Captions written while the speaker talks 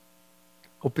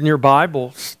Open your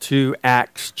Bibles to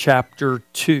Acts chapter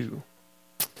 2.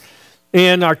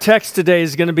 And our text today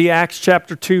is going to be Acts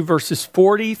chapter 2, verses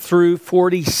 40 through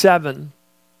 47.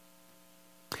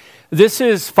 This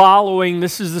is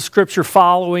the scripture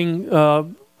following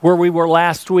where we were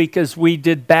last week as we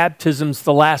did baptisms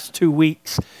the last 2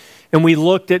 weeks. And we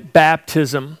looked at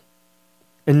baptism.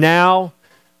 And now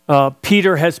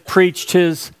Peter has preached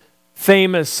his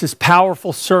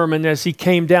powerful sermon as he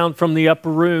came down from the upper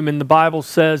room. And the Bible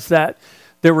says that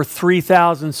there were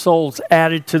 3,000 souls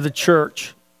added to the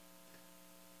church.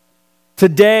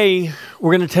 Today,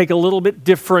 we're going to take a little bit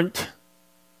different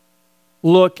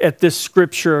look at this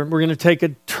scripture. We're going to take a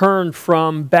turn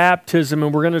from baptism,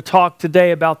 and we're going to talk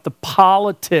today about the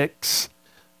politics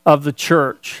of the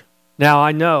church. Now,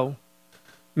 I know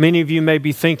many of you may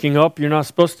be thinking, oh, you're not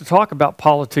supposed to talk about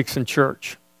politics in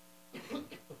church.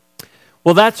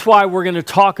 Well, that's why we're going to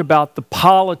talk about the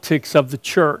politics of the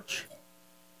church.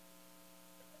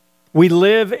 We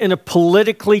live in a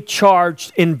politically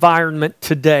charged environment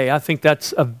today. I think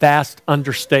that's a vast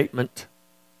understatement.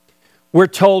 We're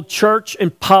told church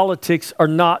and politics are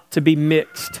not to be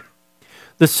mixed.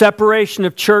 The separation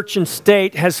of church and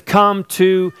state has come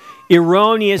to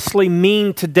erroneously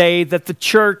mean today that the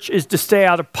church is to stay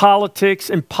out of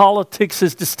politics and politics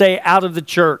is to stay out of the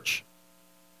church.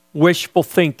 Wishful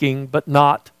thinking, but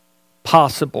not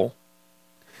possible.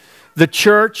 The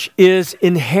church is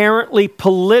inherently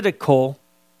political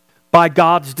by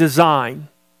God's design.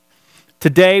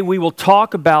 Today we will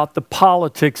talk about the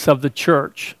politics of the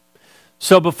church.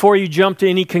 So before you jump to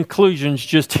any conclusions,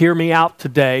 just hear me out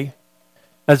today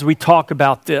as we talk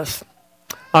about this.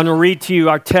 I'm going to read to you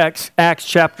our text, Acts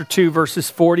chapter 2, verses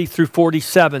 40 through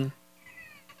 47.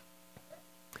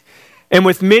 And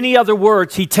with many other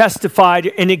words, he testified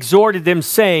and exhorted them,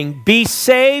 saying, "Be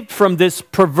saved from this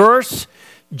perverse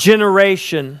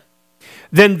generation."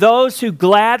 Then those who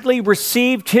gladly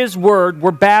received his word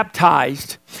were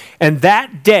baptized. And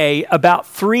that day, about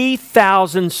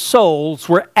 3,000 souls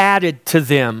were added to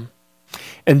them.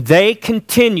 And they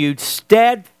continued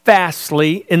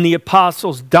steadfastly in the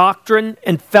apostles' doctrine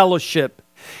and fellowship,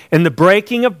 in the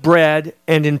breaking of bread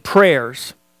and in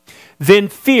prayers. Then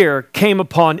fear came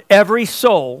upon every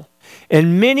soul,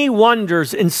 and many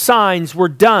wonders and signs were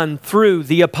done through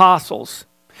the apostles.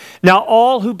 Now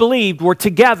all who believed were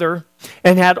together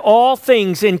and had all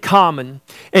things in common,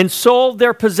 and sold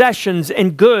their possessions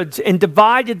and goods and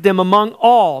divided them among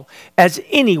all as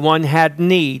anyone had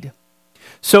need.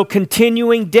 So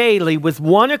continuing daily with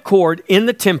one accord in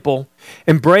the temple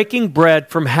and breaking bread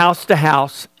from house to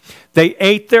house, they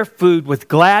ate their food with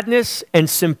gladness and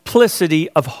simplicity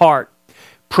of heart,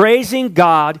 praising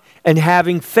God and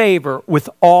having favor with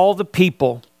all the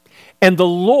people. And the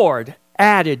Lord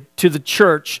added to the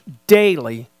church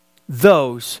daily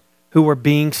those who were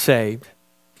being saved.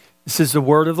 This is the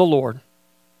word of the Lord.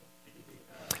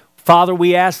 Father,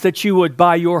 we ask that you would,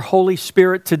 by your Holy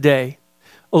Spirit today,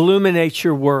 illuminate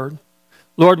your word.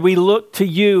 Lord, we look to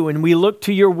you and we look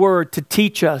to your word to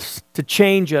teach us, to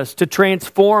change us, to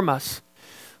transform us.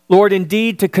 Lord,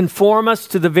 indeed, to conform us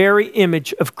to the very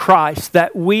image of Christ,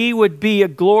 that we would be a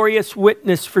glorious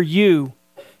witness for you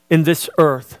in this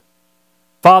earth.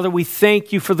 Father, we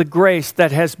thank you for the grace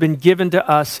that has been given to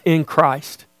us in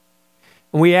Christ.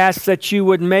 And we ask that you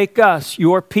would make us,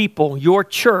 your people, your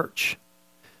church,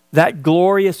 that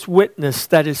glorious witness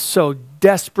that is so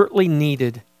desperately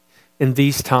needed in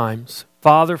these times.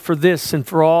 Father, for this and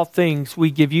for all things, we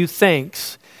give you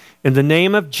thanks. In the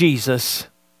name of Jesus,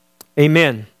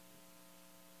 amen.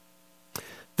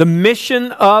 The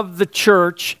mission of the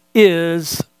church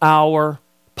is our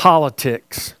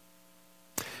politics.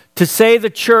 To say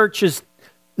the church is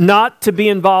not to be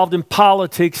involved in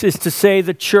politics is to say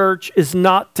the church is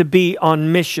not to be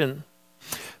on mission.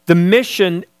 The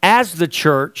mission as the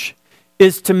church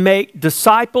is to make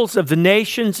disciples of the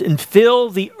nations and fill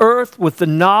the earth with the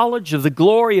knowledge of the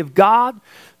glory of God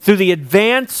through the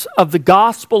advance of the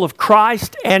gospel of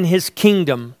Christ and his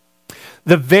kingdom.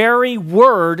 The very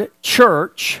word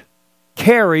church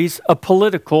carries a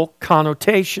political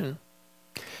connotation.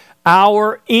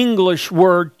 Our English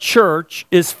word church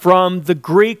is from the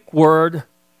Greek word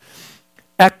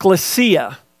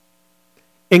ekklesia.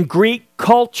 In Greek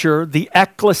culture, the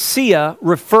ekklesia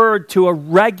referred to a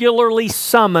regularly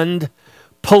summoned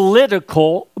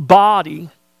political body.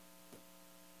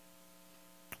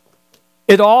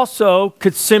 It also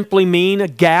could simply mean a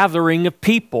gathering of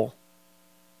people.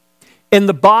 In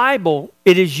the Bible,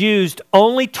 it is used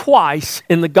only twice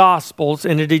in the Gospels,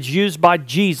 and it is used by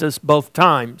Jesus both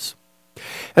times.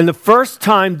 And the first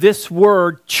time this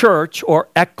word church or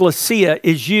ekklesia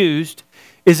is used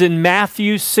is in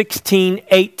Matthew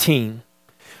 16:18,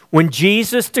 when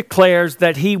Jesus declares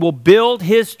that he will build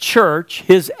his church,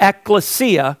 his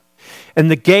ecclesia,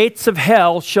 and the gates of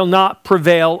hell shall not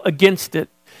prevail against it.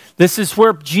 This is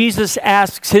where Jesus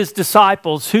asks his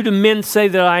disciples, "Who do men say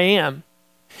that I am?"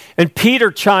 And Peter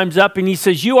chimes up and he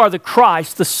says, "You are the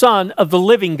Christ, the Son of the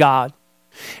living God."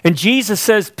 And Jesus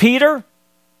says, "Peter,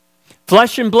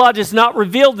 flesh and blood has not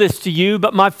revealed this to you,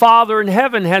 but my Father in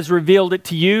heaven has revealed it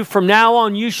to you. From now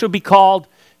on you shall be called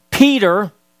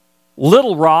Peter,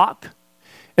 little rock,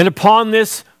 and upon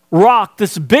this rock,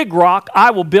 this big rock, I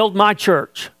will build my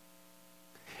church.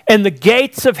 And the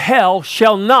gates of hell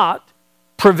shall not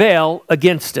prevail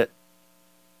against it."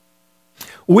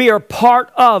 We are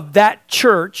part of that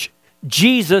church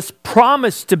Jesus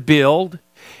promised to build,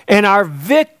 and our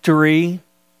victory,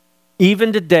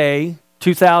 even today,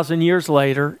 2,000 years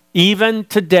later, even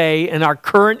today in our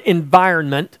current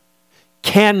environment,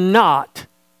 cannot,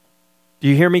 do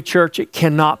you hear me, church? It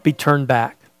cannot be turned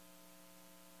back.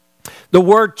 The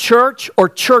word church or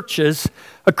churches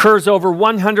occurs over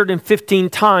 115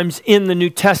 times in the New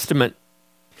Testament.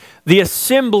 The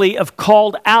assembly of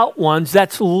called out ones,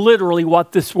 that's literally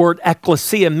what this word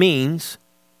ecclesia means.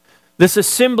 This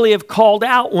assembly of called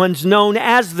out ones, known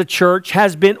as the church,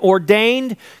 has been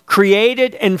ordained,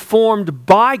 created, and formed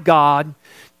by God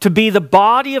to be the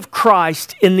body of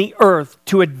Christ in the earth,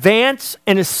 to advance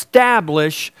and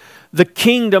establish the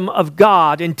kingdom of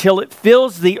God until it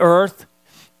fills the earth,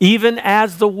 even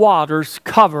as the waters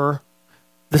cover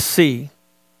the sea.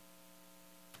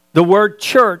 The word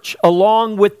church,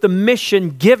 along with the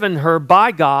mission given her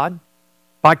by God,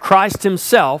 by Christ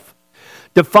himself,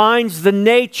 defines the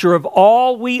nature of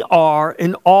all we are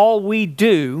and all we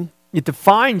do. It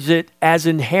defines it as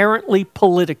inherently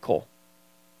political.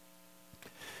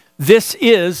 This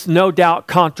is no doubt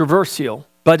controversial,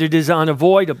 but it is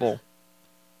unavoidable.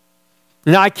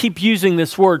 Now, I keep using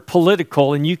this word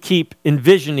political, and you keep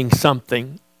envisioning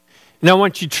something. And I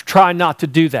want you to try not to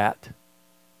do that.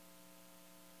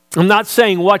 I'm not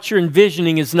saying what you're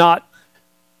envisioning is not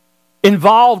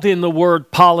involved in the word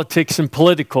politics and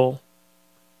political.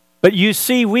 But you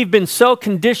see, we've been so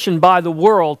conditioned by the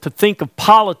world to think of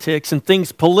politics and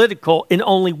things political in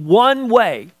only one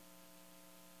way.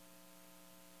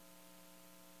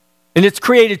 And it's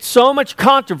created so much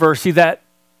controversy that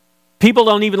people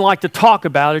don't even like to talk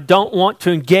about it, don't want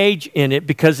to engage in it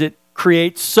because it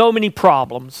creates so many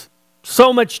problems,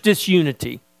 so much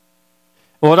disunity.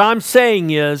 What I'm saying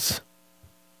is,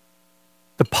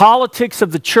 the politics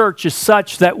of the church is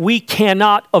such that we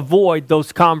cannot avoid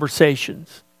those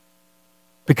conversations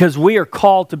because we are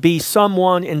called to be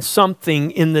someone and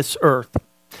something in this earth.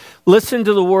 Listen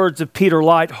to the words of Peter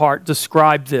Leithart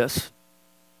describe this.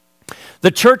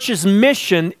 The church's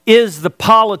mission is the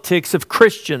politics of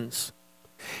Christians.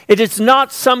 It is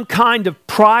not some kind of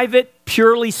private,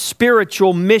 purely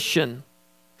spiritual mission.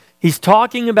 He's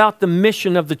talking about the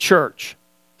mission of the church.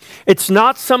 It's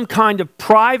not some kind of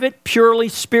private, purely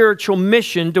spiritual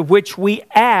mission to which we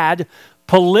add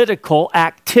political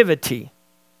activity.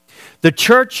 The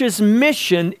church's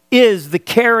mission is the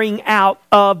carrying out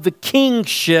of the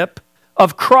kingship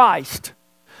of Christ,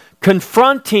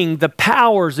 confronting the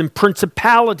powers and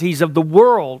principalities of the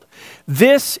world.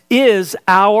 This is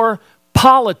our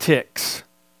politics.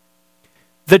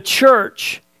 The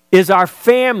church is our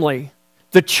family.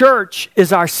 The church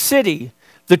is our city.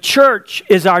 The church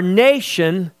is our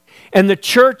nation, and the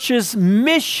church's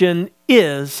mission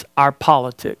is our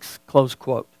politics. Close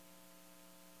quote.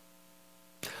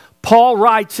 Paul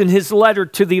writes in his letter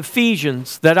to the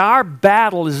Ephesians that our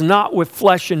battle is not with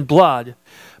flesh and blood,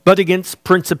 but against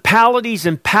principalities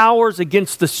and powers,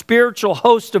 against the spiritual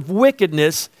host of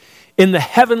wickedness in the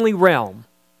heavenly realm.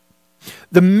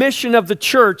 The mission of the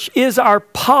church is our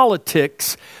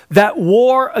politics that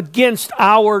war against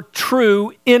our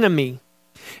true enemy.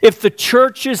 If the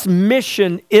church's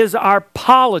mission is our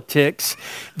politics,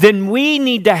 then we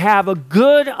need to have a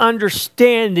good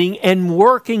understanding and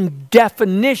working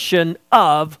definition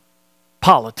of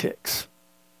politics.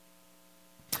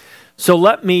 So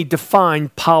let me define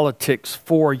politics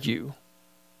for you.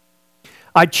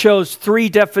 I chose 3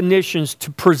 definitions to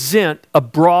present a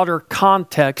broader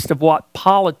context of what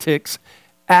politics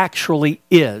actually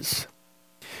is.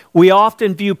 We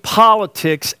often view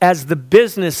politics as the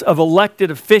business of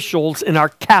elected officials in our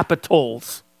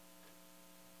capitals.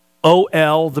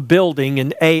 OL, the building,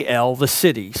 and AL, the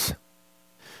cities.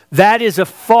 That is a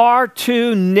far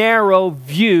too narrow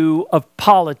view of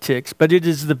politics, but it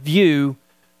is the view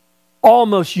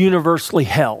almost universally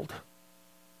held.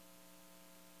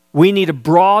 We need a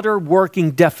broader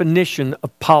working definition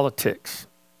of politics.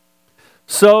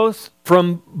 So,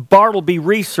 from Bartleby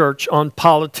Research on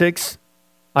Politics,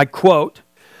 I quote,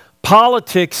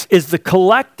 "Politics is the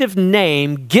collective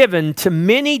name given to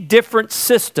many different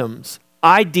systems,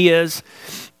 ideas,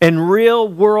 and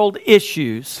real-world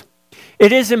issues.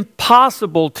 It is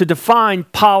impossible to define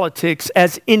politics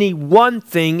as any one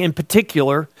thing in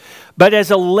particular, but as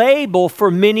a label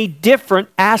for many different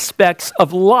aspects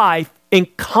of life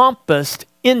encompassed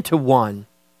into one."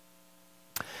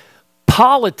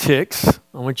 Politics,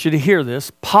 I want you to hear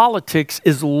this, politics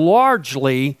is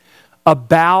largely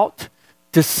about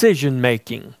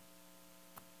decision-making.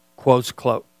 Close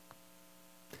quote.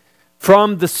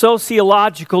 From the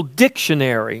Sociological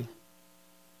Dictionary,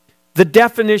 the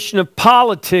definition of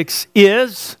politics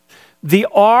is the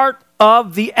art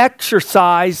of the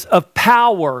exercise of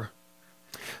power,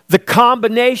 the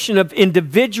combination of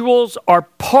individuals or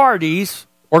parties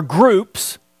or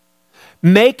groups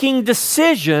making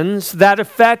decisions that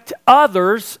affect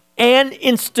others and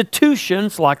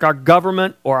institutions like our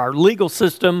government or our legal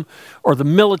system or the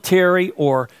military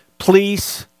or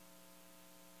police.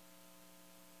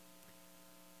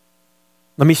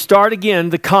 Let me start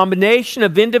again. The combination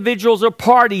of individuals or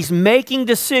parties making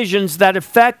decisions that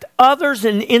affect others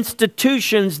and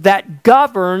institutions that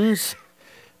governs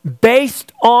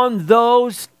based on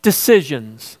those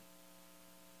decisions.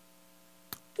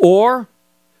 Or,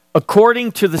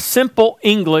 according to the Simple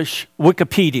English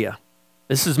Wikipedia,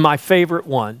 this is my favorite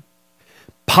one,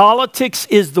 politics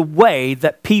is the way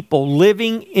that people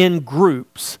living in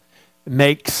groups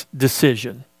makes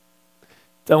decision.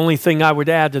 The only thing I would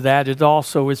add to that is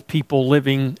also is people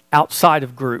living outside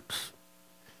of groups.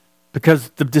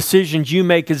 Because the decisions you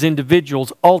make as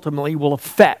individuals ultimately will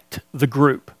affect the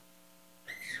group.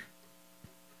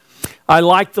 I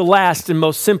like the last and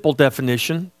most simple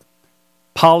definition.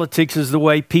 Politics is the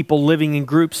way people living in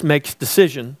groups makes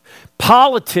decision.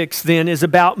 Politics, then, is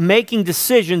about making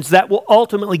decisions that will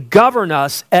ultimately govern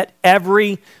us at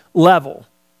every level.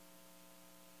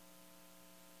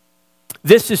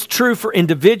 This is true for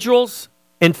individuals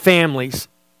and families,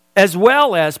 as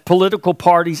well as political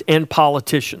parties and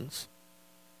politicians.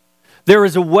 There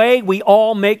is a way we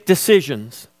all make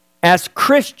decisions. As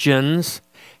Christians,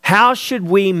 how should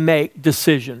we make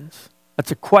decisions?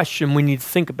 That's a question we need to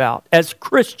think about. As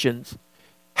Christians,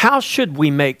 how should we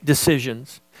make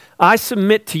decisions? I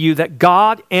submit to you that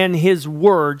God and His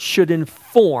Word should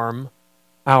inform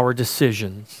our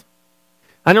decisions.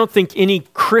 I don't think any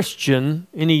Christian,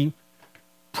 any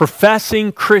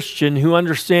professing Christian who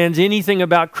understands anything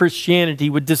about Christianity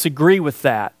would disagree with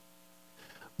that.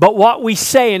 But what we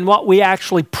say and what we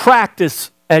actually practice,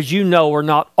 as you know, are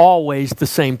not always the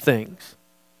same things.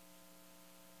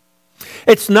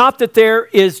 It's not that there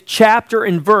is chapter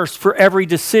and verse for every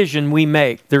decision we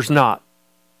make. There's not.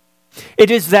 It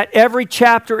is that every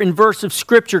chapter and verse of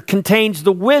Scripture contains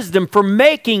the wisdom for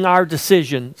making our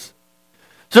decisions.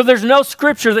 So there's no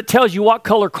Scripture that tells you what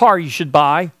color car you should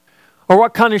buy, or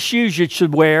what kind of shoes you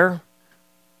should wear,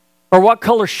 or what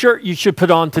color shirt you should put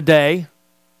on today.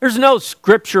 There's no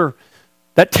Scripture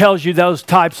that tells you those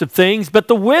types of things, but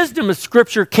the wisdom of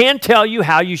Scripture can tell you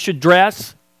how you should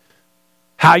dress,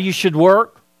 how you should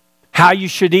work, how you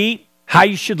should eat, how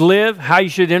you should live, how you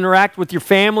should interact with your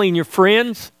family and your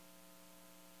friends.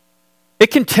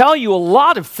 It can tell you a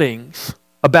lot of things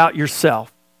about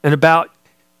yourself and about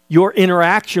your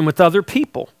interaction with other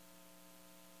people.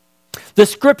 The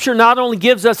Scripture not only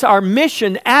gives us our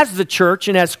mission as the church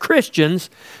and as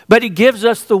Christians, but it gives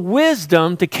us the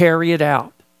wisdom to carry it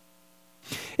out.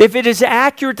 If it is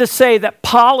accurate to say that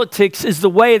politics is the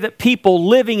way that people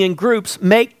living in groups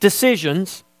make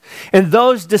decisions, and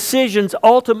those decisions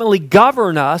ultimately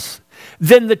govern us,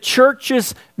 then the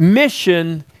church's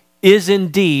mission is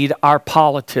indeed our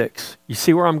politics. You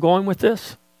see where I'm going with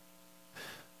this?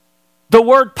 The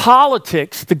word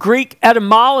politics, the Greek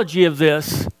etymology of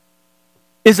this,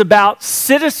 is about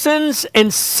citizens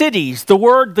and cities.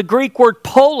 The Greek word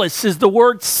polis is the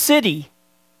word city.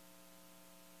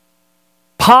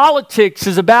 Politics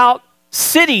is about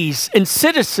cities and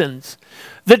citizens.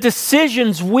 The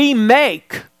decisions we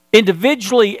make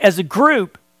individually, as a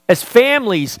group, as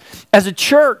families, as a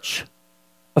church,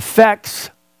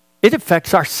 affects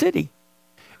our city.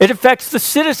 It affects the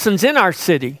citizens in our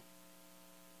city.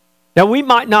 Now, we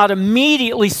might not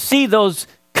immediately see those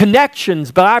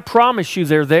connections, but I promise you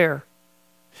they're there.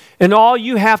 And all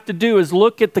you have to do is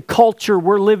look at the culture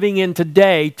we're living in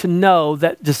today to know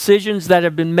that decisions that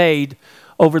have been made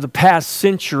over the past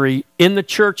century in the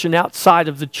church and outside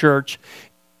of the church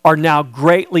are now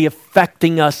greatly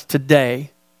affecting us today.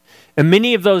 And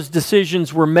many of those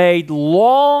decisions were made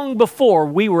long before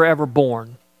we were ever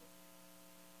born.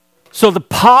 So the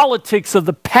politics of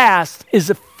the past is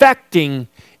affecting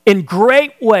in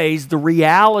great ways the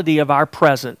reality of our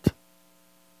present.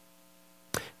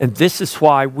 And this is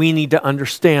why we need to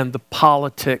understand the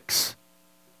politics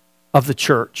of the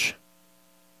church.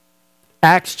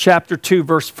 Acts chapter 2,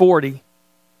 verse 40.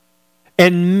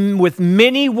 And with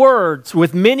many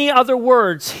other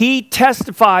words, he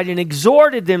testified and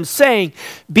exhorted them, saying,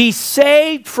 be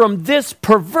saved from this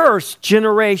perverse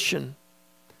generation.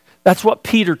 That's what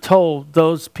Peter told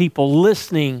those people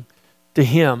listening to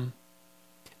him.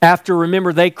 After,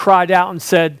 remember, they cried out and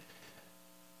said,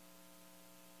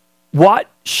 what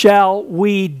shall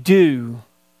we do?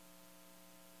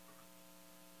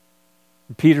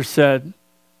 And Peter said,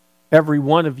 every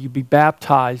one of you be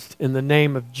baptized in the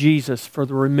name of Jesus for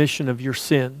the remission of your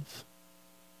sins.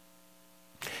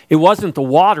 It wasn't the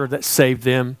water that saved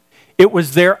them. It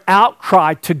was their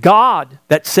outcry to God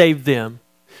that saved them.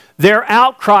 Their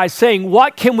outcry saying,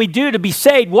 what can we do to be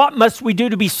saved? What must we do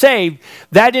to be saved?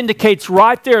 That indicates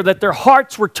right there that their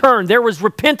hearts were turned. There was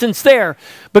repentance there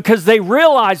because they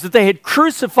realized that they had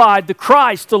crucified the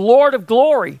Christ, the Lord of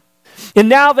glory. And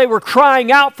now they were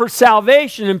crying out for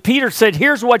salvation. And Peter said,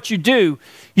 here's what you do.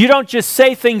 You don't just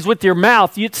say things with your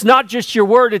mouth. It's not just your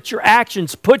word, it's your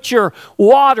actions. Put your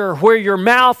water where your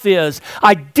mouth is.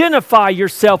 Identify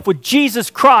yourself with Jesus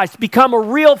Christ. Become a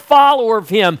real follower of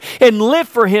him and live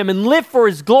for him and live for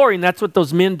his glory. And that's what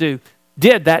those men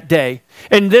did that day.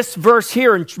 And this verse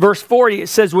here in verse 40, it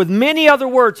says, with many other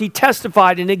words he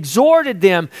testified and exhorted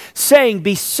them, saying,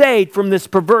 be saved from this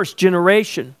perverse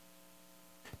generation.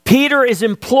 Peter is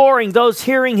imploring those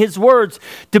hearing his words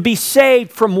to be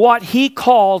saved from what he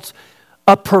calls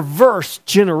a perverse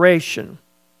generation.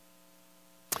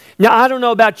 Now, I don't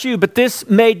know about you, but this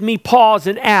made me pause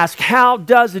and ask, how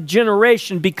does a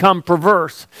generation become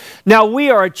perverse? Now, we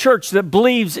are a church that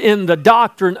believes in the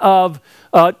doctrine of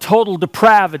total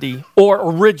depravity or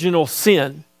original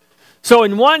sin. So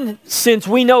in one sense,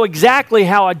 we know exactly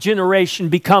how a generation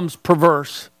becomes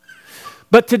perverse.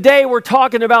 But today we're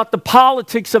talking about the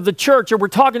politics of the church, and we're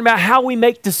talking about how we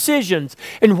make decisions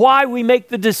and why we make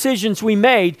the decisions we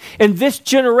made. And this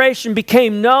generation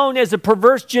became known as a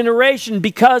perverse generation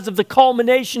because of the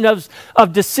culmination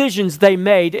of decisions they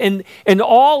made. And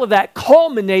all of that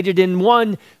culminated in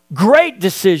one great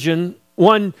decision,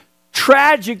 one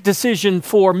tragic decision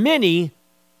for many,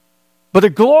 but a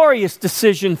glorious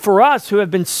decision for us who have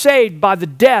been saved by the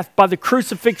death, by the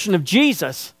crucifixion of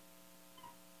Jesus.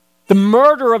 The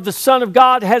murder of the Son of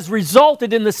God has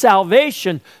resulted in the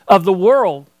salvation of the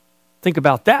world. Think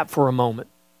about that for a moment.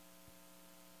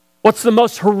 What's the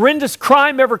most horrendous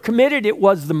crime ever committed? It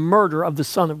was the murder of the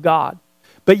Son of God.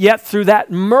 But yet through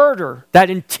that murder, that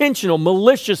intentional,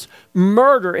 malicious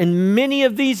murder, and many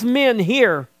of these men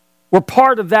here were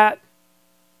part of that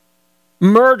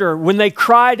murder when they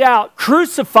cried out,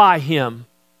 crucify him.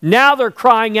 Now they're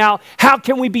crying out, how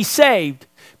can we be saved?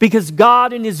 Because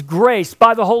God in his grace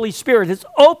by the Holy Spirit has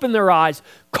opened their eyes,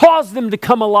 caused them to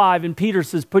come alive. And Peter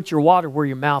says, put your water where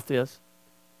your mouth is.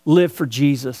 Live for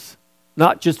Jesus,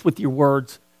 not just with your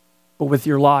words, but with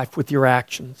your life, with your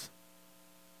actions.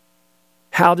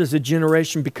 How does a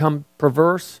generation become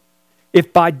perverse?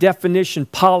 If by definition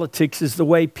politics is the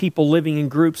way people living in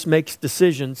groups makes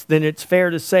decisions, then it's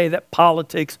fair to say that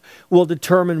politics will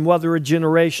determine whether a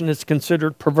generation is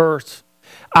considered perverse.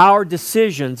 Our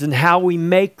decisions and how we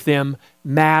make them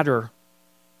matter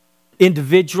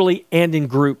individually and in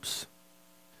groups.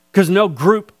 Because no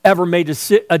group ever made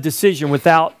a decision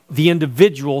without the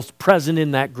individuals present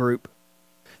in that group.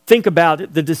 Think about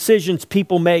it. The decisions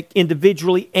people make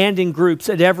individually and in groups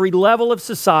at every level of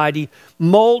society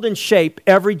mold and shape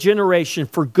every generation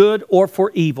for good or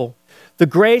for evil. The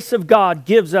grace of God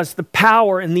gives us the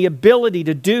power and the ability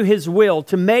to do his will,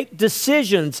 to make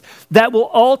decisions that will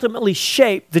ultimately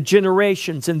shape the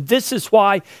generations. And this is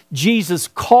why Jesus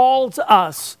calls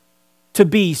us to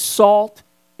be salt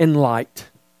and light.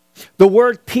 The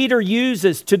word Peter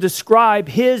uses to describe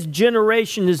his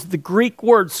generation is the Greek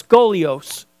word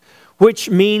skolios,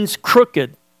 which means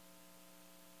crooked.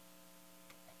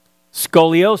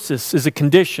 Scoliosis is a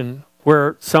condition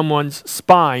where someone's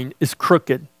spine is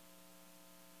crooked.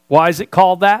 Why is it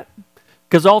called that?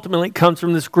 Because ultimately it comes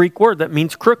from this Greek word that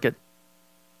means crooked.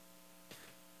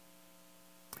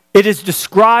 It is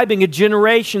describing a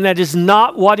generation that is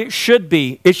not what it should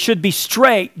be. It should be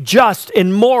straight, just,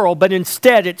 and moral, but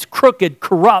instead it's crooked,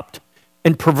 corrupt,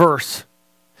 and perverse.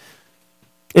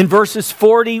 In verses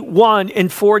 41 and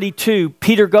 42,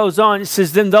 Peter goes on, it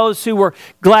says, then those who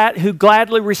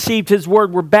gladly received his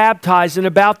word were baptized, and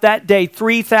about that day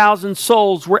 3,000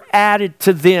 souls were added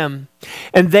to them.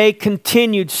 And they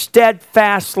continued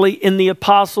steadfastly in the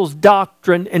apostles'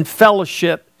 doctrine and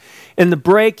fellowship, in the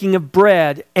breaking of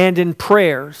bread and in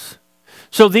prayers.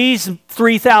 So these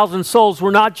 3,000 souls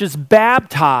were not just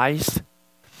baptized.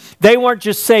 They weren't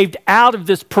just saved out of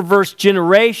this perverse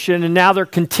generation and now they're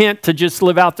content to just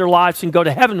live out their lives and go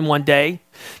to heaven one day.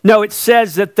 No, it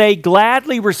says that they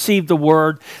gladly received the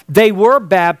word. They were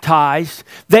baptized.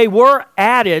 They were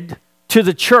added to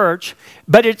the church.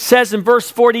 But it says in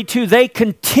verse 42, they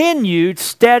continued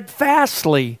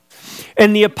steadfastly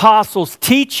in the apostles'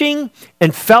 teaching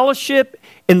and fellowship,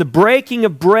 in the breaking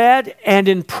of bread and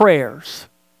in prayers.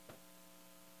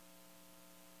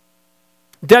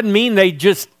 Doesn't mean they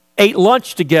just ate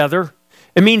lunch together.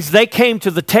 It means they came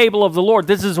to the table of the Lord.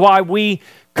 This is why we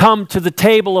come to the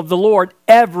table of the Lord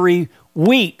every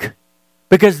week,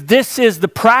 because this is the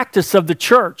practice of the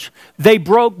church. They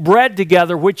broke bread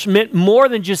together, which meant more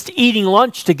than just eating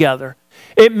lunch together.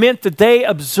 It meant that they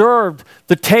observed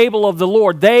the table of the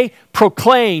Lord. They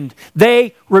proclaimed,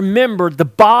 they remembered the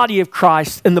body of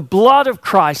Christ and the blood of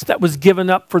Christ that was given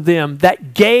up for them,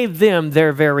 that gave them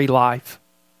their very life.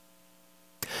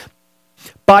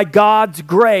 By God's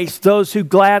grace, those who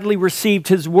gladly received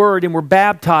his word and were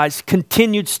baptized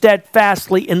continued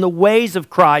steadfastly in the ways of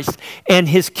Christ and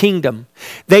his kingdom.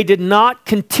 They did not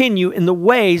continue in the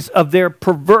ways of their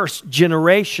perverse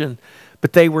generation,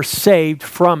 but they were saved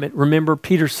from it. Remember,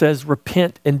 Peter says,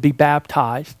 repent and be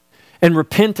baptized. And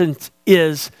repentance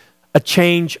is a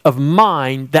change of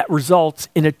mind that results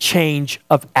in a change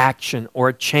of action or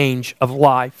a change of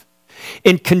life.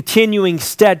 In continuing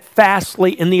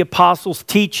steadfastly in the apostles'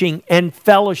 teaching and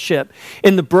fellowship,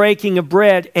 in the breaking of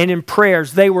bread and in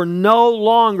prayers, they were no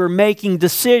longer making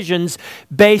decisions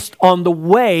based on the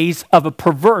ways of a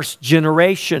perverse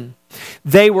generation.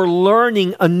 They were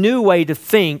learning a new way to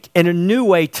think and a new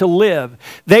way to live.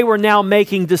 They were now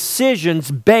making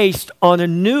decisions based on a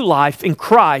new life in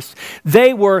Christ.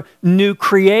 They were new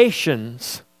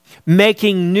creations,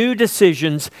 making new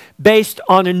decisions based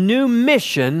on a new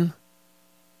mission,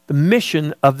 the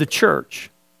mission of the church.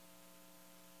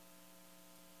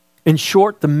 In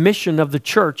short, the mission of the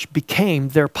church became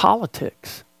their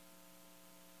politics.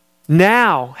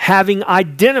 Now, having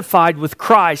identified with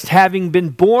Christ, having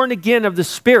been born again of the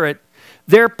Spirit,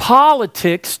 their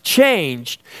politics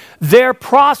changed. Their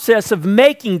process of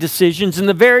making decisions and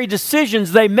the very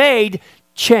decisions they made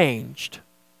changed.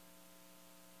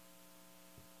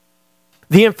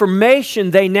 The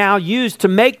information they now used to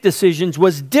make decisions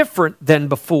was different than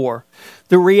before.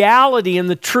 The reality and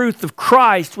the truth of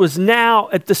Christ was now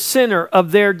at the center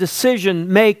of their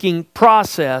decision-making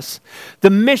process. The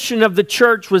mission of the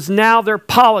church was now their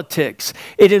politics.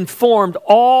 It informed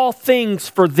all things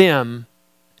for them,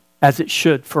 as it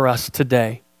should for us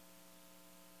today.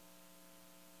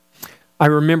 I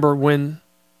remember when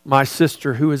my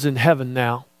sister, who is in heaven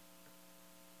now,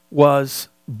 was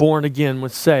born again,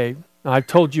 was saved. Now, I've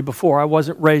told you before, I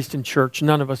wasn't raised in church.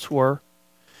 None of us were.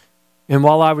 And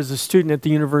while I was a student at the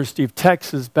University of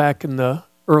Texas back in the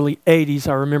early 80s,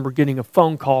 I remember getting a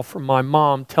phone call from my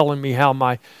mom telling me how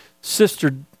my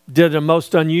sister did a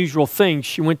most unusual thing.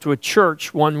 She went to a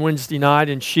church one Wednesday night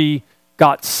and she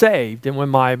got saved. And when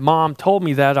my mom told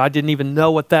me that, I didn't even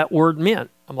know what that word meant.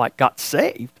 I'm like, got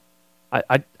saved?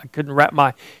 I couldn't wrap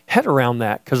my head around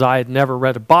that because I had never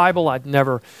read a Bible. I'd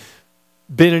never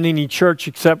been in any church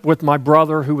except with my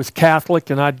brother who was Catholic,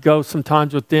 and I'd go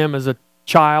sometimes with them as a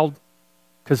child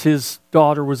because his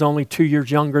daughter was only 2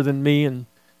 years younger than me.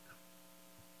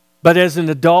 But as an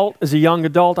adult, as a young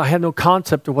adult, I had no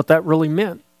concept of what that really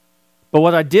meant. But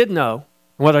what I did know,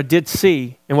 what I did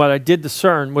see, and what I did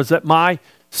discern was that my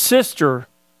sister,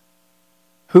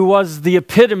 who was the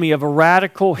epitome of a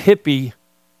radical hippie,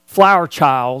 flower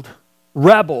child,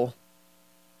 rebel,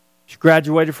 she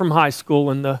graduated from high school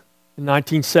in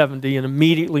 1970 and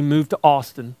immediately moved to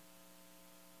Austin.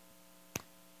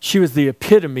 She was the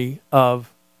epitome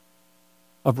of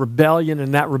rebellion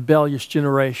in that rebellious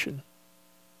generation.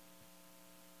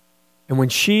 And when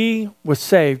she was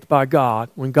saved by God,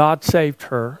 when God saved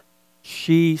her,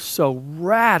 she so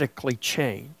radically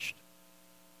changed,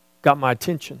 got my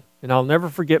attention. And I'll never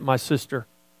forget my sister,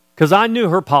 because I knew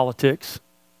her politics.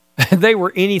 They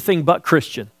were anything but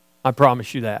Christian. I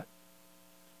promise you that.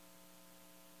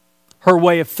 Her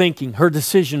way of thinking, her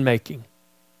decision making,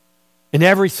 in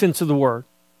every sense of the word.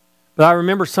 But I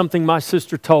remember something my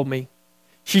sister told me.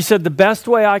 She said, the best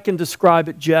way I can describe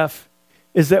it, Jeff,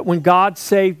 is that when God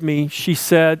saved me, she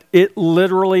said, it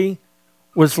literally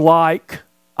was like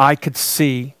I could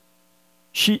see.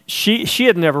 She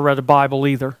had never read a Bible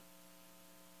either.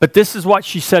 But this is what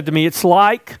she said to me. It's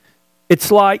like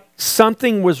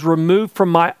something was removed from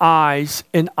my eyes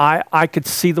and I could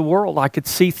see the world. I could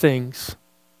see things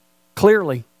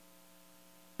clearly.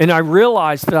 And I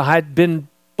realized that I had been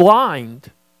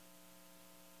blind.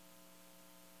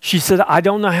 She said, I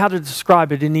don't know how to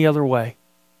describe it any other way.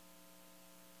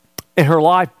 And her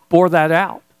life bore that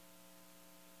out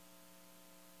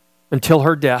until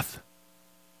her death.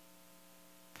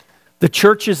 The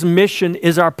church's mission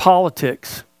is our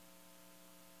politics,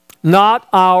 not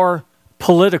our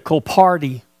political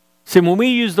party. See, when we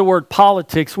use the word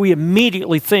politics, we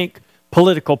immediately think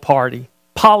political party,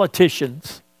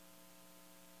 politicians.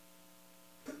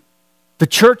 The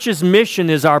church's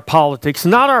mission is our politics,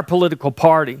 not our political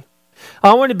party.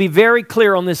 I want to be very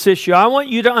clear on this issue. I want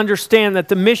you to understand that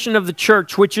the mission of the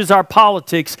church, which is our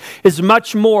politics, is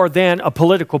much more than a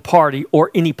political party or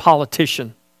any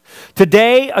politician.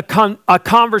 Today, a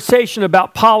conversation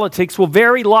about politics will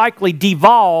very likely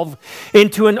devolve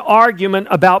into an argument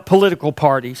about political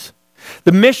parties.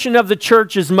 The mission of the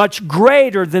church is much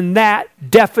greater than that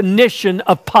definition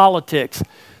of politics.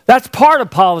 That's part of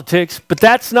politics, but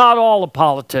that's not all of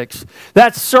politics.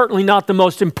 That's certainly not the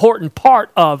most important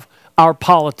part of our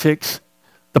politics,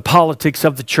 the politics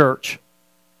of the church.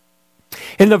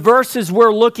 In the verses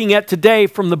we're looking at today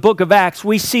from the book of Acts,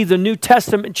 we see the New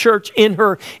Testament church in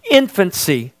her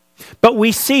infancy, but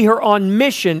we see her on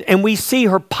mission and we see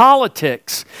her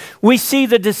politics. We see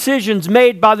the decisions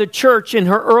made by the church in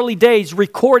her early days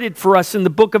recorded for us in the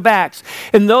book of Acts.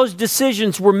 And those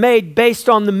decisions were made based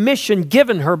on the mission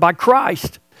given her by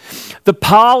Christ. The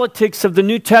politics of the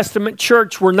New Testament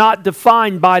church were not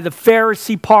defined by the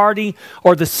Pharisee party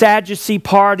or the Sadducee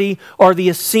party or the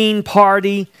Essene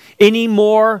party any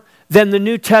more than the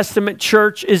New Testament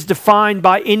church is defined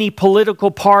by any political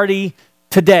party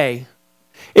today.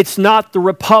 It's not the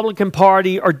Republican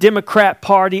Party or Democrat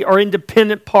Party or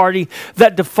Independent Party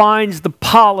that defines the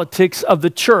politics of the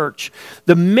church.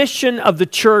 The mission of the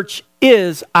church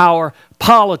is our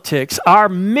politics. Our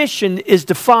mission is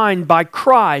defined by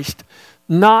Christ,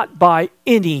 not by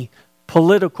any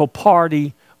political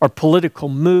party or political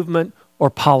movement or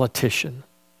politician.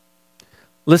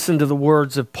 Listen to the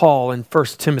words of Paul in 1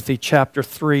 Timothy chapter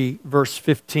 3, verse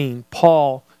 15.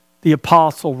 Paul, the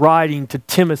apostle, writing to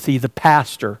Timothy, the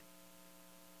pastor.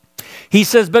 He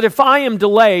says, "But if I am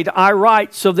delayed, I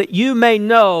write so that you may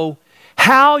know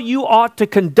how you ought to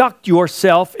conduct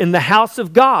yourself in the house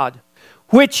of God,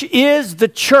 which is the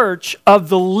church of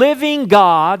the living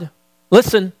God,"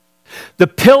 listen, "the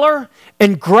pillar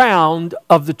and ground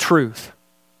of the truth."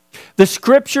 The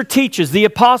scripture teaches, the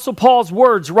Apostle Paul's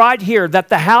words right here, that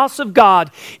the house of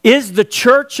God is the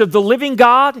church of the living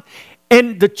God,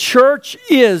 and the church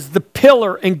is the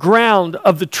pillar and ground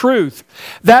of the truth.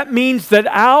 That means that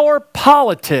our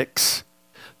politics,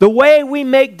 the way we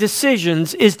make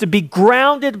decisions, is to be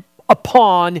grounded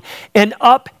upon and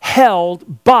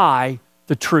upheld by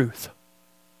the truth.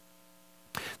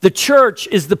 The church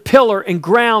is the pillar and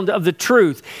ground of the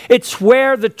truth. It's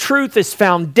where the truth is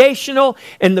foundational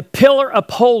and the pillar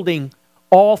upholding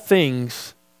all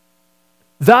things.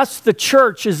 Thus, the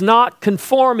church is not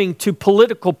conforming to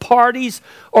political parties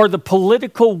or the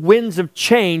political winds of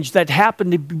change that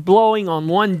happen to be blowing on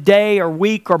one day or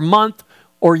week or month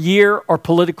or year or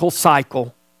political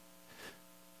cycle.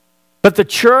 But the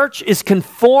church is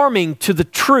conforming to the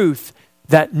truth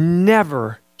that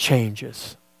never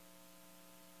changes.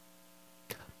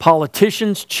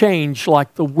 Politicians change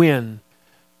like the wind,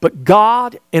 but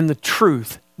God and the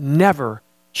truth never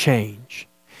change.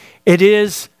 It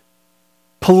is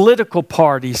political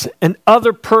parties and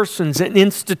other persons and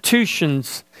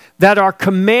institutions that are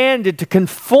commanded to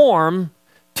conform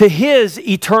to His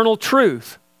eternal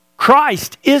truth.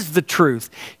 Christ is the truth.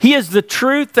 He is the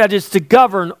truth that is to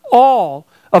govern all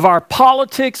of our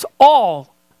politics,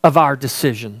 all of our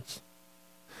decisions.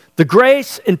 The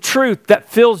grace and truth that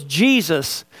fills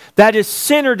Jesus, that is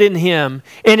centered in Him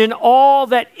and in all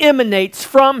that emanates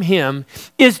from Him,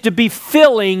 is to be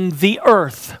filling the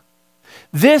earth.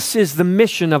 This is the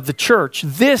mission of the church.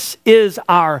 This is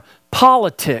our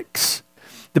politics.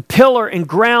 The pillar and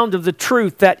ground of the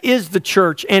truth that is the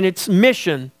church and its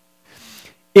mission.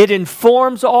 It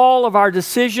informs all of our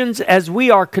decisions as we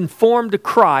are conformed to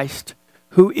Christ,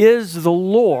 who is the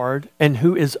Lord and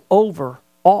who is over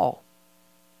all.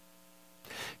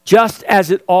 Just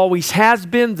as it always has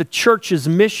been, the church's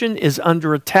mission is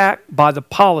under attack by the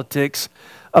politics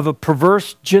of a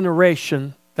perverse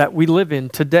generation that we live in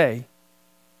today.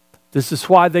 This is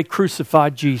why they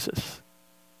crucified Jesus.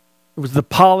 It was the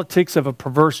politics of a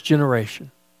perverse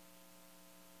generation.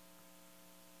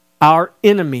 Our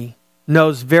enemy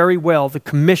knows very well the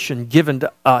commission given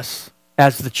to us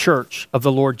as the church of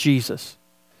the Lord Jesus.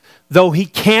 Though he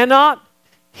cannot,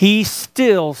 he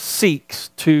still seeks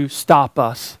to stop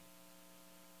us.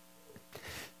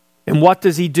 And what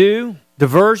does he do?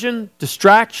 Diversion,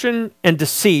 distraction, and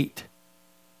deceit.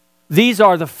 These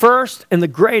are the first and the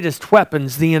greatest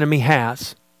weapons the enemy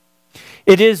has.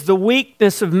 It is the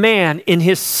weakness of man in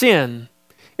his sin,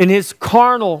 in his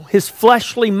carnal, his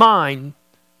fleshly mind.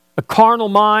 A carnal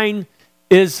mind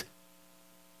is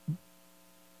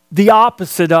the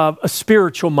opposite of a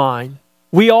spiritual mind.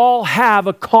 We all have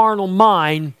a carnal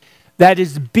mind that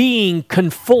is being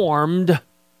conformed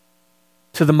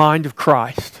to the mind of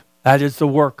Christ. That is the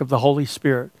work of the Holy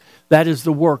Spirit. That is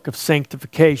the work of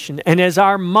sanctification. And as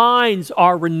our minds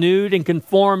are renewed and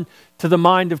conformed to the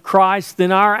mind of Christ,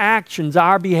 then our actions,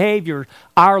 our behavior,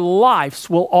 our lives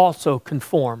will also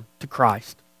conform to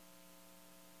Christ.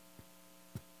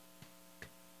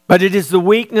 But it is the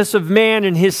weakness of man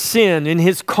in his sin, in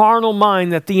his carnal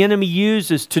mind, that the enemy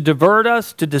uses to divert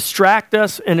us, to distract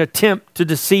us, and attempt to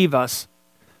deceive us.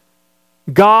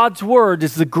 God's word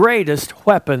is the greatest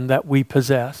weapon that we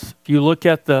possess. If you look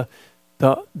at the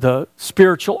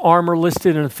spiritual armor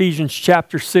listed in Ephesians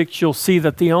chapter 6, you'll see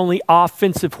that the only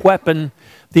offensive weapon,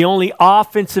 the only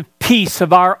offensive piece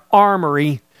of our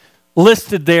armory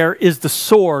listed there is the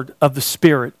sword of the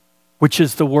Spirit, which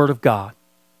is the Word of God.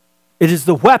 It is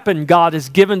the weapon God has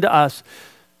given to us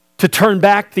to turn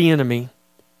back the enemy.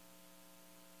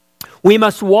 We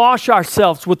must wash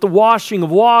ourselves with the washing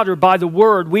of water by the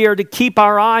Word. We are to keep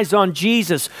our eyes on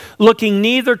Jesus, looking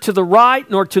neither to the right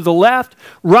nor to the left,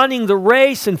 running the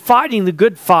race and fighting the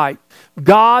good fight.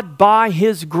 God, by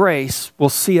His grace, will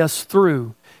see us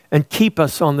through and keep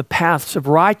us on the paths of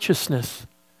righteousness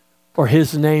for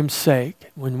His name's sake.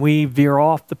 When we veer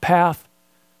off the path,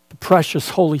 the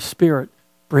precious Holy Spirit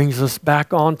brings us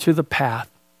back onto the path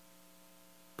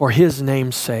for His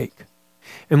name's sake.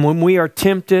 And when we are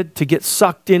tempted to get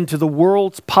sucked into the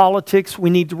world's politics, we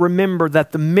need to remember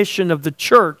that the mission of the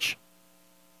church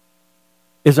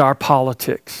is our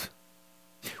politics.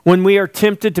 When we are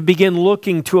tempted to begin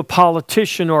looking to a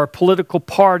politician or a political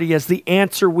party as the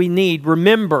answer we need,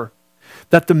 remember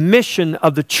that the mission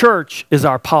of the church is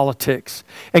our politics,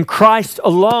 and Christ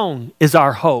alone is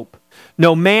our hope.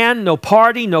 No man, no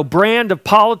party, no brand of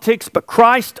politics, but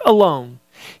Christ alone.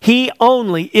 He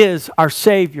only is our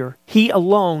Savior. He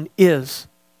alone is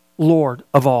Lord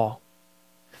of all.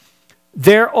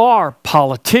 There are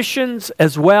politicians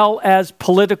as well as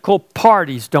political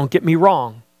parties, don't get me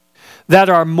wrong, that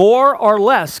are more or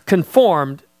less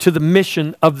conformed to the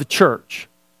mission of the church.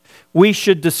 We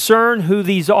should discern who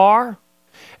these are,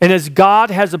 and as God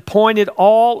has appointed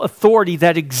all authority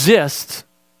that exists,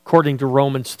 according to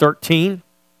Romans 13,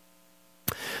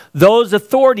 those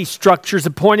authority structures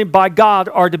appointed by God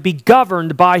are to be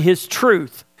governed by His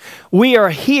truth. We are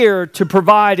here to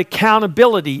provide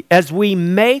accountability as we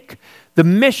make the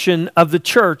mission of the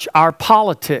church our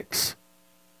politics.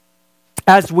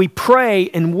 As we pray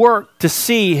and work to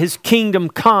see His kingdom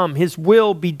come, His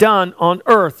will be done on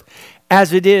earth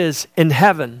as it is in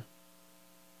heaven.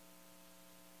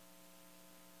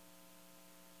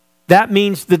 That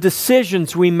means the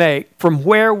decisions we make from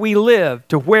where we live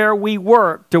to where we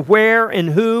work to where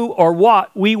and who or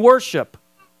what we worship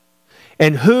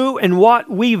and who and what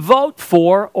we vote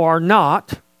for or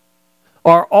not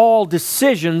are all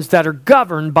decisions that are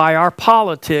governed by our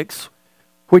politics,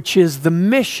 which is the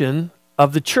mission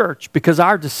of the church, because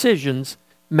our decisions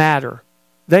matter.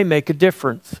 They make a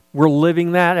difference. We're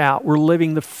living that out. We're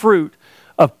living the fruit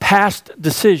of past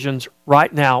decisions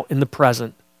right now in the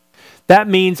present. That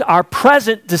means our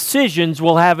present decisions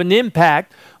will have an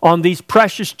impact on these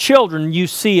precious children you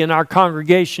see in our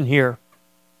congregation here.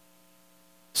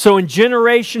 So in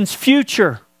generations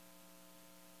future,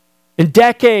 in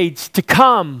decades to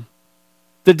come,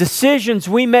 the decisions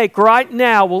we make right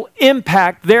now will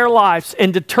impact their lives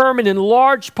and determine in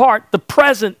large part the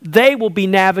present they will be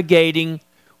navigating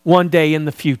one day in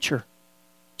the future.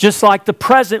 Just like the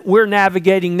present we're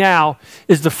navigating now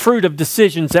is the fruit of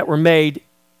decisions that were made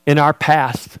in our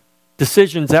past,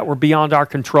 decisions that were beyond our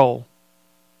control.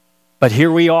 But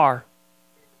here we are,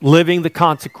 living the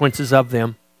consequences of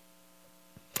them.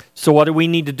 So what do we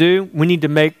need to do? We need to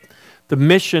make the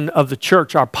mission of the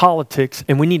church our politics,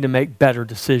 and we need to make better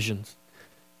decisions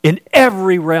in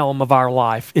every realm of our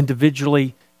life,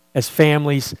 individually, as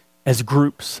families, as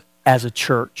groups, as a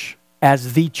church,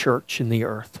 as the church in the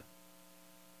earth.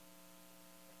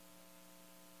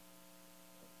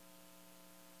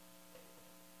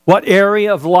 What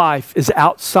area of life is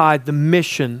outside the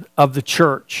mission of the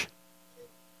church?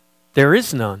 There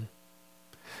is none.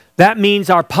 That means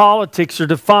our politics are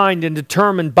defined and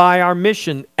determined by our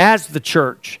mission as the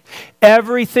church.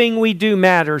 Everything we do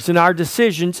matters, and our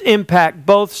decisions impact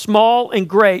both small and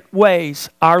great ways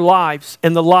our lives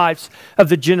and the lives of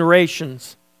the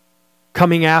generations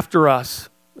coming after us,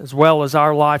 as well as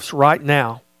our lives right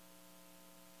now.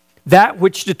 That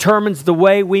which determines the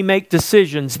way we make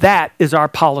decisions, that is our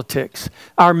politics.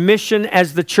 Our mission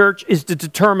as the church is to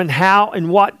determine how and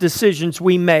what decisions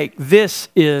we make. This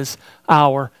is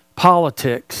our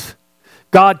politics.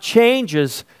 God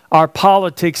changes our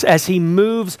politics as He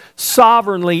moves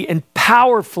sovereignly and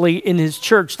powerfully in His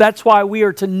church. That's why we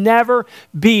are to never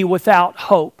be without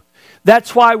hope.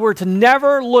 That's why we're to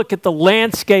never look at the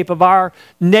landscape of our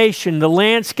nation, the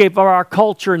landscape of our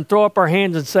culture, and throw up our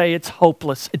hands and say it's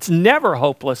hopeless. It's never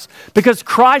hopeless because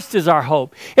Christ is our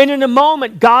hope. And in a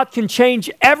moment, God can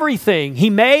change everything. He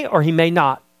may or He may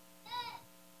not.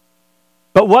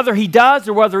 But whether He does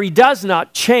or whether He does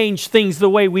not change things the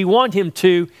way we want Him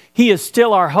to, He is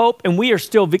still our hope and we are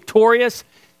still victorious.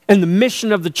 And the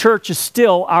mission of the church is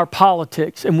still our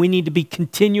politics. And we need to be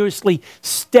continuously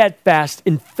steadfast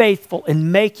and faithful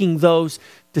in making those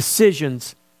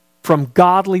decisions from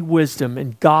godly wisdom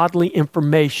and godly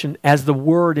information as the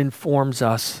Word informs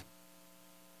us.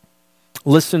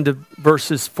 Listen to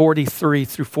verses 43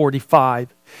 through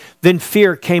 45. Then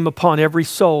fear came upon every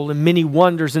soul, and many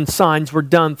wonders and signs were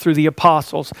done through the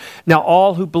apostles. Now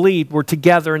all who believed were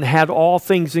together and had all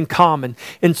things in common,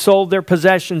 and sold their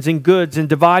possessions and goods and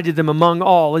divided them among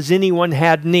all as anyone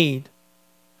had need.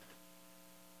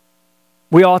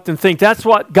 We often think that's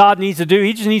what God needs to do.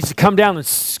 He just needs to come down and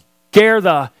scare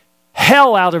the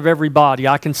hell out of everybody.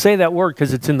 I can say that word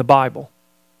because it's in the Bible.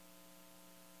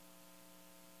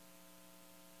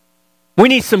 We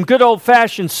need some good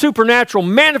old-fashioned supernatural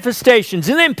manifestations,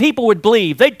 and then people would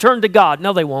believe. They'd turn to God.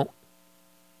 No, they won't.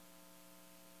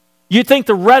 You'd think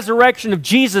the resurrection of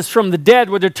Jesus from the dead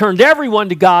would have turned everyone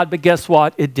to God, but guess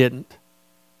what? It didn't.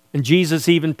 And Jesus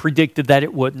even predicted that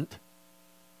it wouldn't.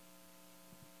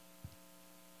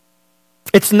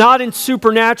 It's not in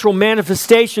supernatural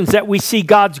manifestations that we see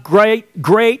God's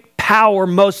great power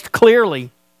most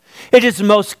clearly. It is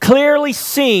most clearly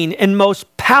seen and most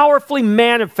powerfully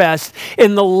manifest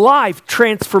in the life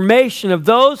transformation of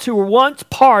those who were once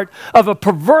part of a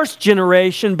perverse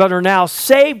generation but are now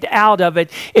saved out of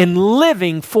it and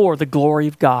living for the glory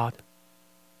of God.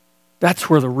 That's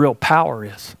where the real power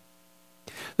is.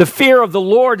 The fear of the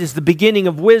Lord is the beginning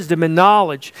of wisdom and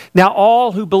knowledge. Now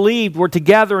all who believed were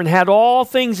together and had all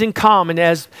things in common,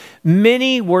 as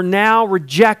many were now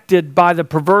rejected by the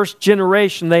perverse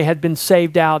generation they had been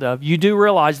saved out of. You do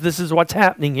realize this is what's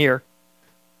happening here.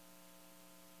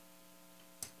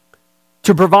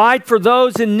 To provide for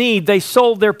those in need, they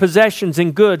sold their possessions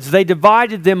and goods. They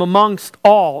divided them amongst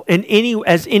all, and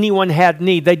as anyone had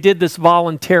need. They did this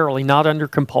voluntarily, not under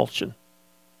compulsion.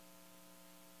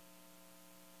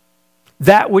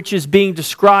 That which is being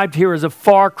described here is a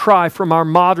far cry from our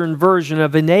modern version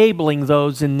of enabling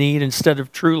those in need instead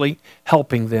of truly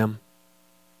helping them.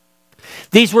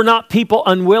 These were not people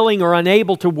unwilling or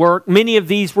unable to work. Many of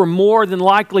these were more than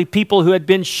likely people who had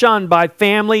been shunned by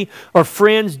family or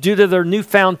friends due to their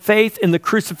newfound faith in the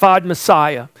crucified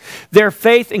Messiah. Their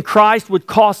faith in Christ would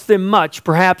cost them much,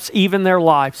 perhaps even their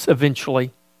lives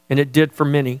eventually, and it did for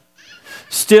many.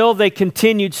 Still, they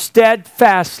continued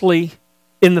steadfastly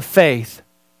in the faith.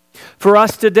 For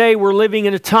us today, we're living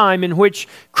in a time in which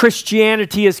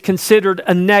Christianity is considered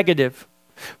a negative.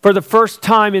 For the first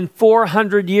time in the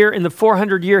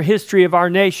 400-year history of our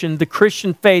nation, the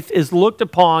Christian faith is looked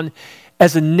upon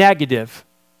as a negative,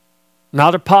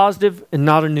 not a positive and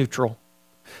not a neutral.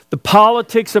 The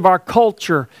politics of our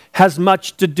culture has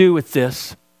much to do with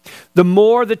this. The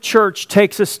more the church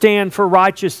takes a stand for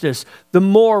righteousness, the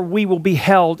more we will be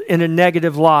held in a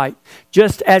negative light.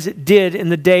 Just as it did in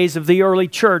the days of the early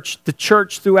church, the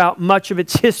church throughout much of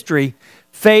its history,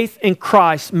 faith in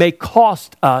Christ may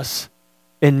cost us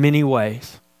in many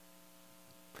ways.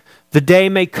 The day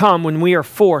may come when we are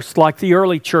forced, like the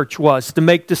early church was, to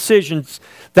make decisions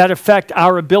that affect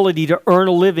our ability to earn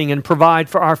a living and provide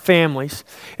for our families.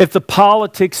 If the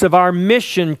politics of our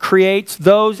mission creates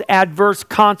those adverse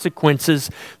consequences,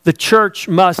 the church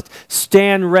must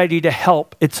stand ready to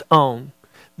help its own.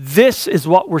 This is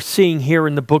what we're seeing here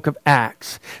in the book of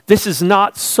Acts. This is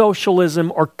not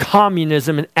socialism or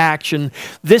communism in action.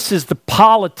 This is the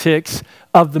politics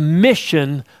of the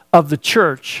mission of the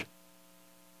church.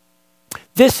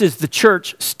 This is the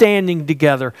church standing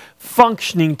together,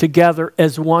 functioning together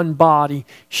as one body,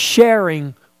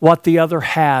 sharing what the other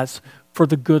has for for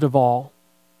the good of all.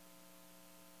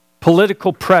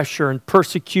 Political pressure and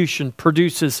persecution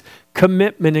produces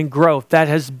commitment and growth. That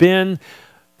has been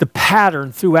the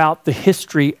pattern throughout the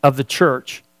history of the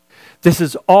church. This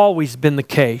has always been the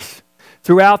case.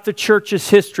 Throughout the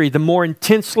church's history, the more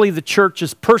intensely the church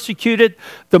is persecuted,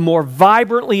 the more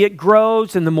vibrantly it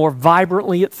grows and the more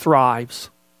vibrantly it thrives.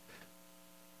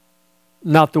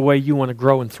 Not the way you want to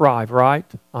grow and thrive, right?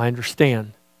 I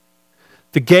understand.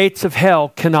 The gates of hell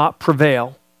cannot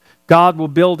prevail. God will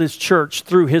build His church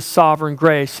through His sovereign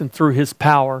grace and through His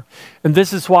power. And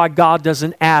this is why God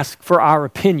doesn't ask for our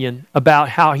opinion about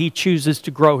how He chooses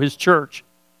to grow His church.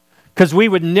 Because we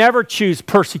would never choose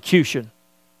persecution.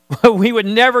 We would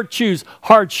never choose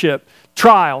hardship,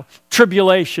 trial,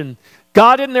 tribulation.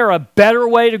 God, isn't there a better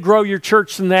way to grow your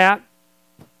church than that?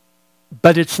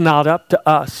 But it's not up to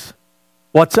us.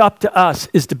 What's up to us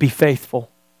is to be faithful.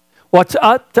 What's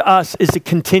up to us is to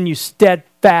continue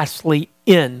steadfastly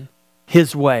in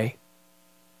His way,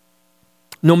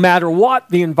 no matter what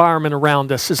the environment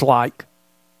around us is like.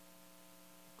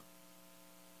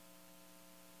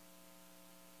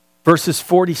 Verses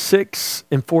 46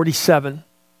 and 47.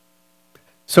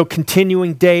 So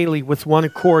continuing daily with one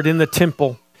accord in the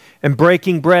temple and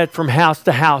breaking bread from house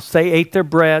to house, they ate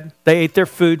their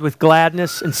food with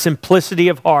gladness and simplicity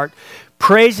of heart,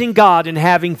 praising God and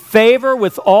having favor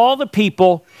with all the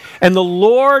people. And the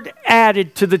Lord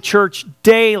added to the church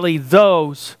daily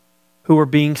those who were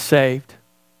being saved.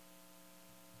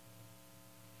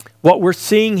 What we're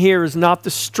seeing here is not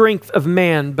the strength of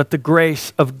man, but the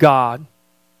grace of God.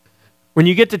 When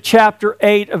you get to chapter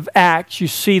 8 of Acts, you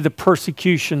see the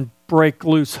persecution break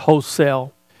loose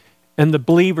wholesale, and the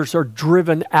believers are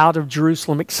driven out of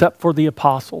Jerusalem except for the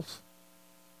apostles.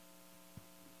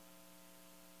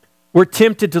 We're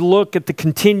tempted to look at the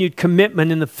continued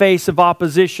commitment in the face of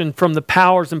opposition from the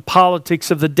powers and politics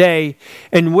of the day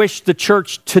and wish the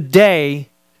church today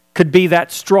could be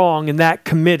that strong and that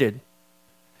committed.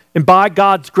 And by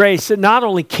God's grace, it not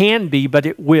only can be, but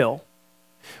it will.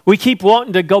 We keep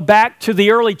wanting to go back to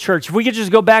the early church. If we could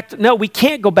just go back to, no, we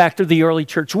can't go back to the early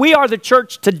church. We are the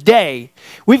church today.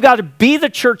 We've got to be the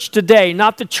church today,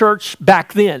 not the church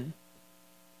back then.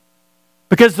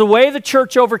 Because the way the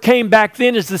church overcame back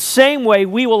then is the same way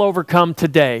we will overcome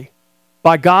today.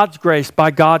 By God's grace,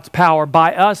 by God's power,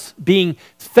 by us being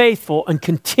faithful and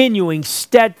continuing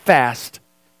steadfast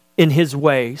in His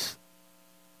ways.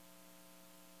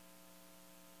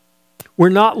 We're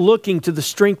not looking to the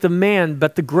strength of man,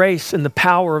 but the grace and the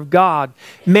power of God.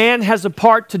 Man has a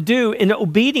part to do in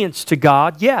obedience to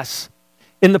God, yes,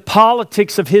 in the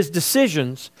politics of His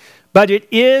decisions, but it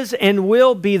is and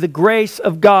will be the grace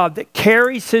of God that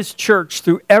carries His church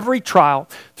through every trial,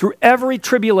 through every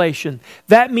tribulation.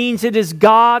 That means it is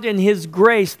God and His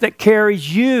grace that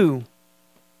carries you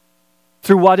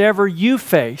through whatever you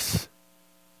face,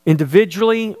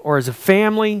 individually or as a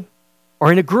family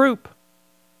or in a group.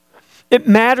 It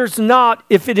matters not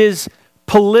if it is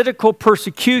political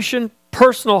persecution,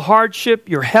 personal hardship,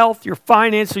 your health, your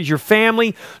finances, your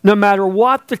family. No matter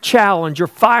what the challenge or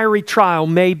fiery trial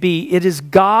may be, it is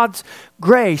God's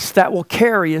grace that will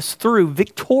carry us through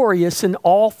victorious in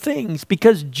all things,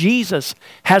 because Jesus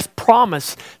has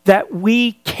promised that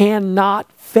we cannot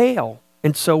fail,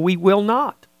 and so we will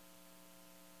not.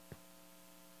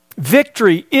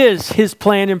 Victory is His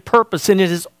plan and purpose, and it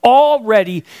has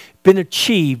already been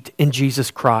achieved in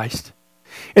Jesus Christ.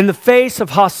 In the face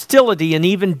of hostility and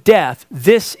even death,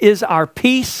 this is our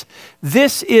peace.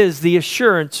 This is the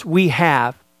assurance we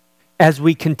have as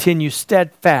we continue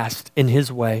steadfast in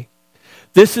His way.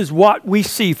 This is what we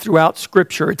see throughout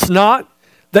Scripture. It's not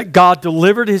that God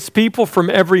delivered His people from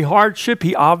every hardship.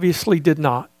 He obviously did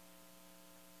not.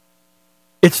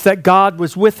 It's that God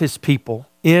was with His people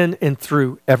in and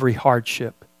through every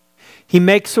hardship. He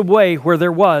makes a way where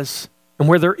there was and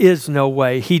where there is no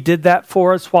way. He did that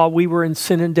for us while we were in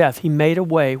sin and death. He made a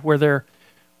way where there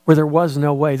was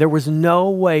no way. There was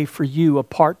no way for you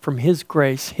apart from His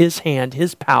grace, His hand,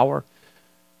 His power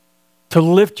to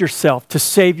lift yourself, to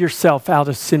save yourself out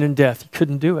of sin and death. You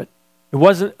couldn't do it. It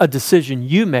wasn't a decision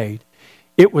you made.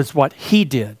 It was what He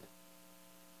did.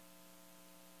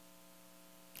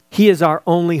 He is our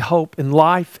only hope in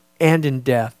life and in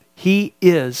death. He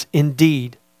is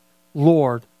indeed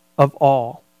Lord of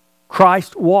all.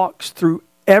 Christ walks through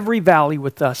every valley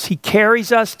with us. He carries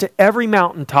us to every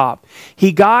mountaintop.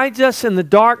 He guides us in the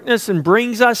darkness and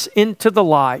brings us into the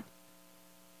light.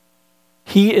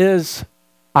 He is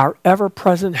our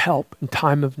ever-present help in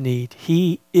time of need.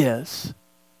 He is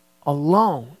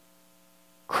alone.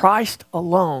 Christ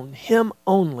alone, Him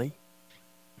only,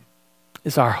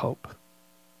 is our hope.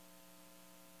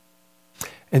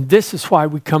 And this is why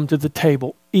we come to the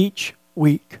table each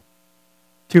week,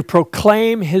 to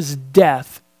proclaim his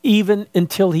death even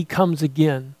until he comes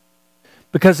again.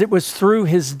 Because it was through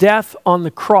his death on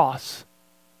the cross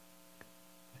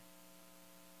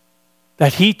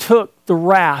that he took the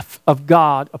wrath of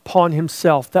God upon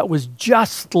himself that was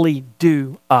justly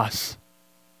due us.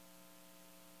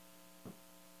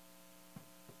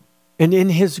 And in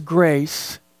his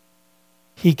grace,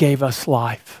 he gave us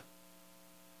life,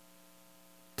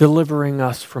 delivering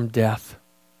us from death,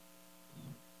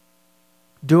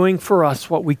 doing for us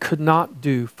what we could not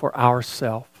do for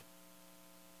ourselves.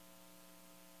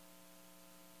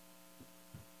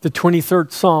 The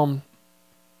 23rd Psalm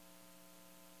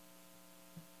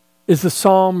is the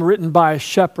psalm written by a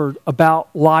shepherd about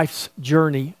life's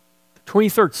journey. The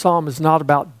 23rd Psalm is not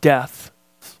about death.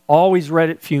 It's always read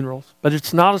at funerals, but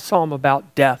it's not a psalm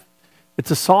about death.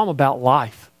 It's a psalm about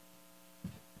life.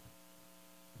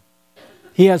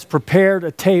 He has prepared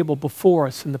a table before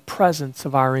us in the presence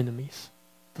of our enemies,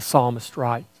 the psalmist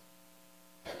writes.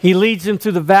 He leads them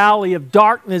through the valley of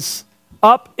darkness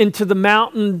up into the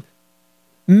mountain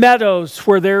meadows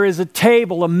where there is a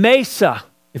table, a mesa,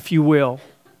 if you will,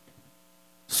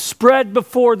 spread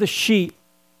before the sheep,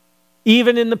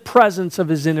 even in the presence of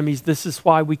his enemies. This is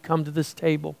why we come to this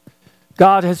table.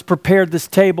 God has prepared this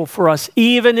table for us,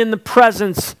 even in the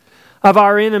presence of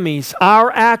our enemies.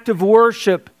 Our act of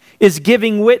worship is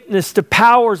giving witness to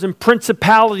powers and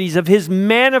principalities of his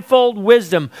manifold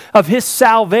wisdom, of his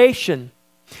salvation.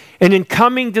 And in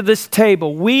coming to this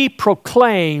table, we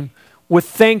proclaim with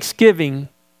thanksgiving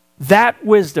that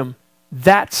wisdom,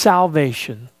 that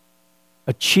salvation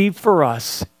achieved for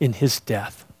us in his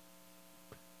death.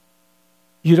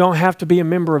 You don't have to be a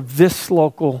member of this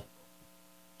local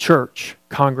church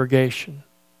congregation.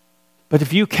 But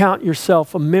if you count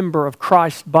yourself a member of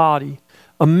Christ's body,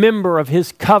 a member of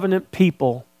his covenant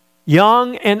people,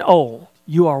 young and old,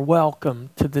 you are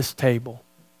welcome to this table.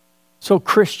 So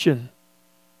Christian,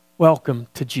 welcome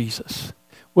to Jesus.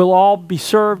 We'll all be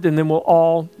served and then we'll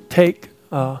all take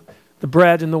the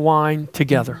bread and the wine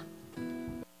together.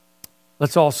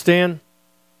 Let's all stand.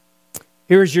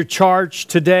 Here's your charge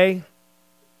today.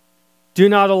 Do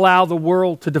not allow the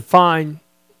world to define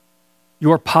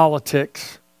your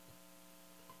politics.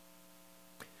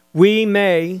 We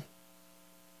may,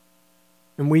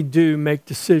 and we do, make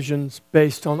decisions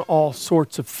based on all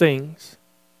sorts of things.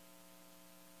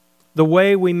 The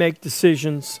way we make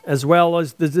decisions, as well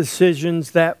as the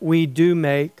decisions that we do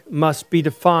make, must be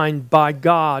defined by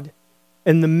God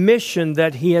and the mission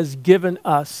that he has given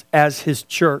us as his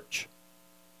church.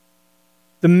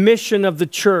 The mission of the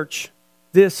church,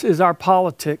 this is our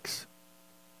politics.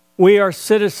 We are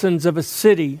citizens of a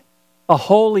city, a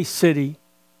holy city,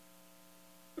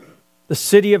 the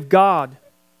city of God.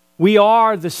 We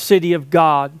are the city of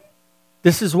God.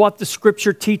 This is what the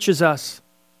scripture teaches us.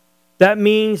 That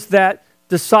means that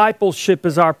discipleship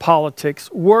is our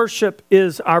politics. Worship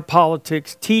is our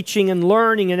politics. Teaching and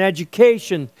learning and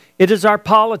education, it is our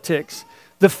politics.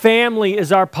 The family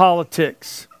is our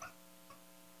politics.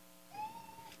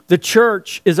 The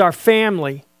church is our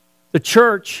family. The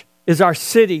church is our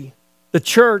city. The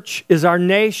church is our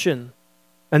nation.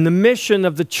 And the mission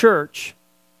of the church,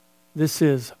 this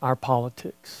is our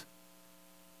politics.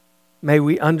 May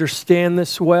we understand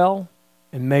this well,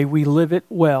 and may we live it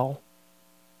well.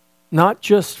 Not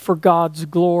just for God's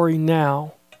glory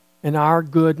now and our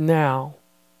good now,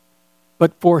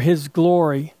 but for his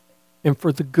glory and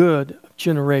for the good of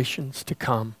generations to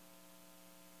come.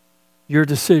 Your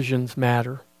decisions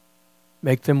matter.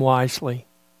 Make them wisely.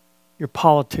 Your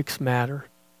politics matter.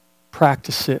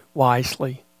 Practice it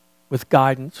wisely with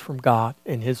guidance from God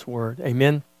and his word.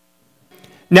 Amen.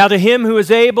 Now to him who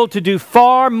is able to do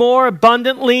far more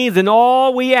abundantly than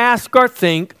all we ask or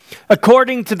think,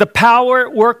 according to the power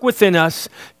at work within us,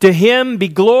 to him be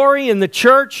glory in the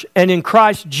church and in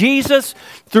Christ Jesus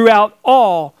throughout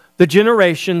all the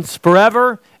generations,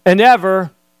 forever and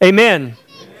ever. Amen.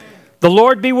 The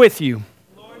Lord be with you.